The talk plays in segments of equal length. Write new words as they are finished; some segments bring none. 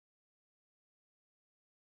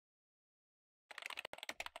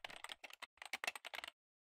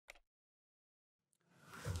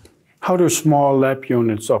How do small lab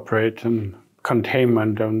units operate in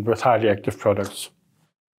containment and with highly active products?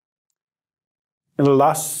 In the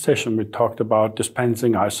last session, we talked about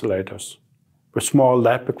dispensing isolators. With small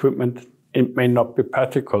lab equipment, it may not be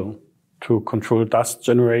practical to control dust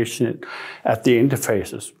generation at the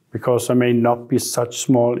interfaces because there may not be such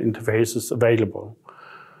small interfaces available.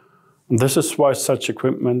 And this is why such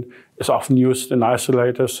equipment is often used in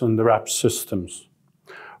isolators and the RABS systems.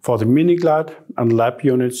 For the mini-glad and lab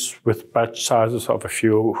units with batch sizes of a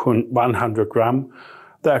few 100 grams,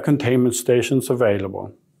 there are containment stations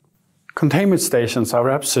available. Containment stations are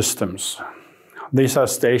RABS systems. These are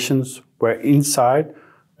stations where inside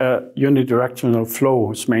a unidirectional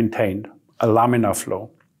flow is maintained, a laminar flow.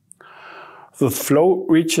 The flow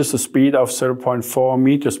reaches a speed of 0.4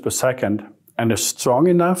 meters per second and is strong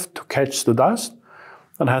enough to catch the dust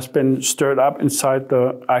that has been stirred up inside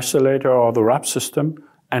the isolator or the RABS system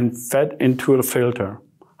and fed into the filter.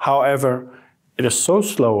 However, it is so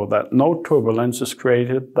slow that no turbulence is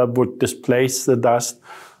created that would displace the dust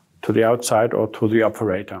to the outside or to the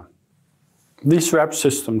operator. These RABS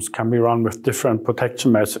systems can be run with different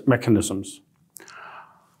protection mechanisms.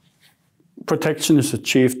 Protection is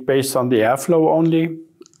achieved based on the airflow only,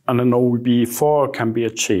 and an OEB4 can be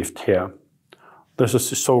achieved here. This is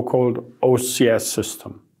the so-called OCS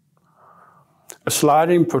system. A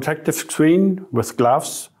sliding protective screen with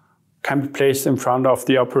gloves can be placed in front of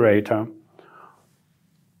the operator.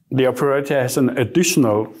 The operator has an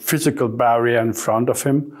additional physical barrier in front of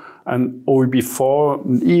him, and OEB4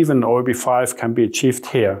 and even OEB5 can be achieved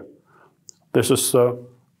here. This is the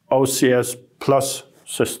OCS Plus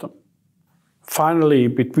system. Finally,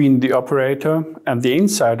 between the operator and the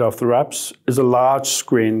inside of the RABS is a large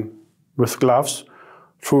screen with gloves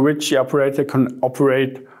through which the operator can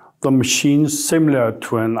operate the machine similar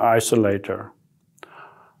to an isolator.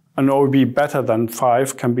 An OEB better than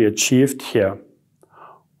 5 can be achieved here.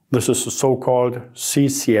 This is the so-called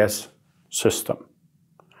CCS system.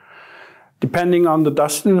 Depending on the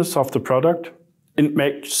dustiness of the product, it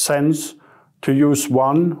makes sense to use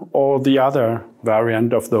one or the other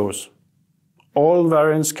variant of those. All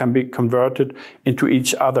variants can be converted into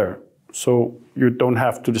each other, so you don't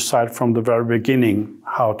have to decide from the very beginning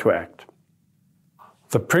how to act.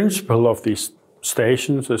 The principle of these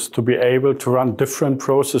stations is to be able to run different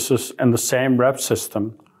processes in the same RABS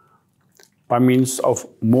system by means of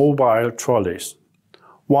mobile trolleys.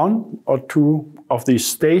 One or two of these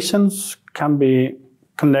stations can be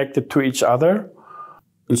connected to each other,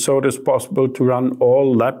 and so it is possible to run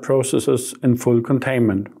all lab processes in full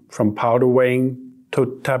containment, from powder weighing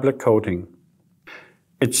to tablet coating.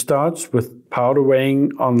 It starts with powder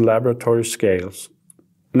weighing on laboratory scales.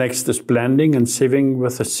 Next is blending and sieving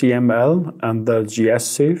with the CML and the GS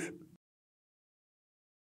sieve.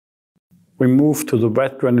 We move to the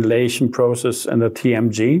wet granulation process in the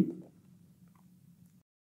TMG.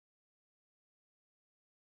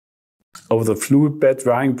 Over the fluid bed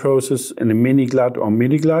drying process in the mini-glad or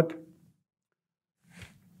mini-glad,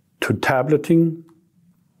 to tableting,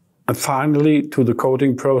 and finally to the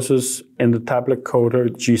coating process in the tablet coater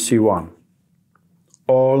GC1.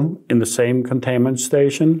 All in the same containment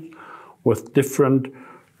station with different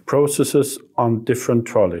processes on different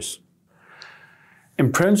trolleys.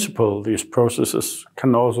 In principle, these processes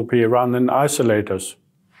can also be run in isolators,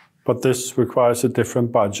 but this requires a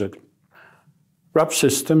different budget. RABS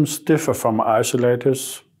systems differ from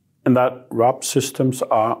isolators in that RABS systems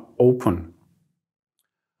are open.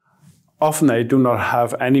 Often they do not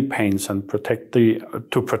have any panes and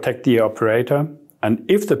to protect the operator, and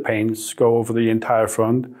if the panes go over the entire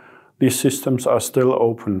front, these systems are still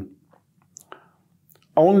open.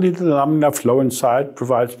 Only the laminar flow inside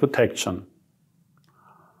provides protection.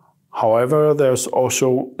 However, there's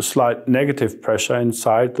also a slight negative pressure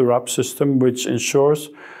inside the RABS system, which ensures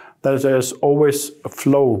that there's always a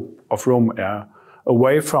flow of room air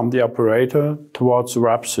away from the operator towards the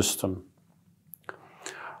RABS system.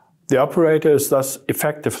 The operator is thus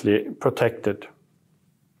effectively protected.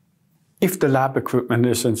 If the lab equipment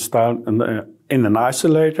is installed in an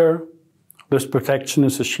isolator, this protection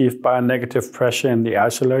is achieved by a negative pressure in the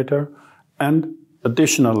isolator and,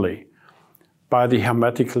 additionally, by the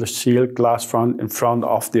hermetically sealed glass front in front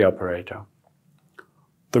of the operator.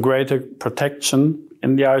 The greater protection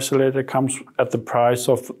in the isolator comes at the price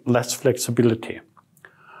of less flexibility.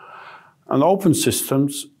 On open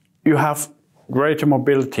systems, you have greater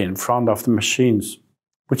mobility in front of the machines,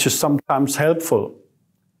 which is sometimes helpful.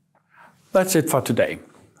 That's it for today.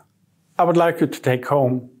 I would like you to take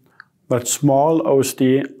home that small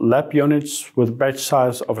OSD lab units with a batch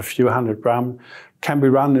size of a few 100 grams can be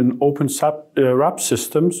run in open RABS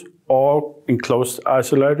systems all enclosed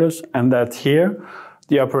isolators, and that here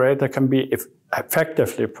the operator can be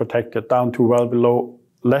effectively protected down to well below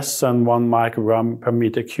less than 1 microgram per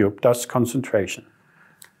meter cube dust concentration.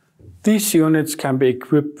 These units can be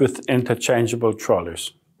equipped with interchangeable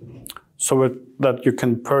trolleys, so that you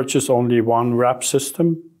can purchase only one RABS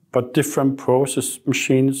system, but different process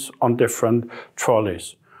machines on different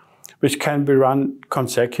trolleys, which can be run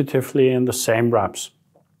consecutively in the same RABS.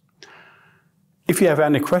 If you have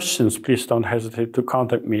any questions, please don't hesitate to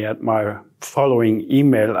contact me at my following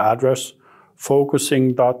email address,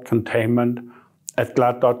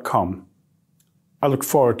 focusing.containment@glad.com. I look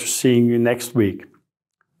forward to seeing you next week.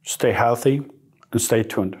 Stay healthy and stay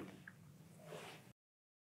tuned.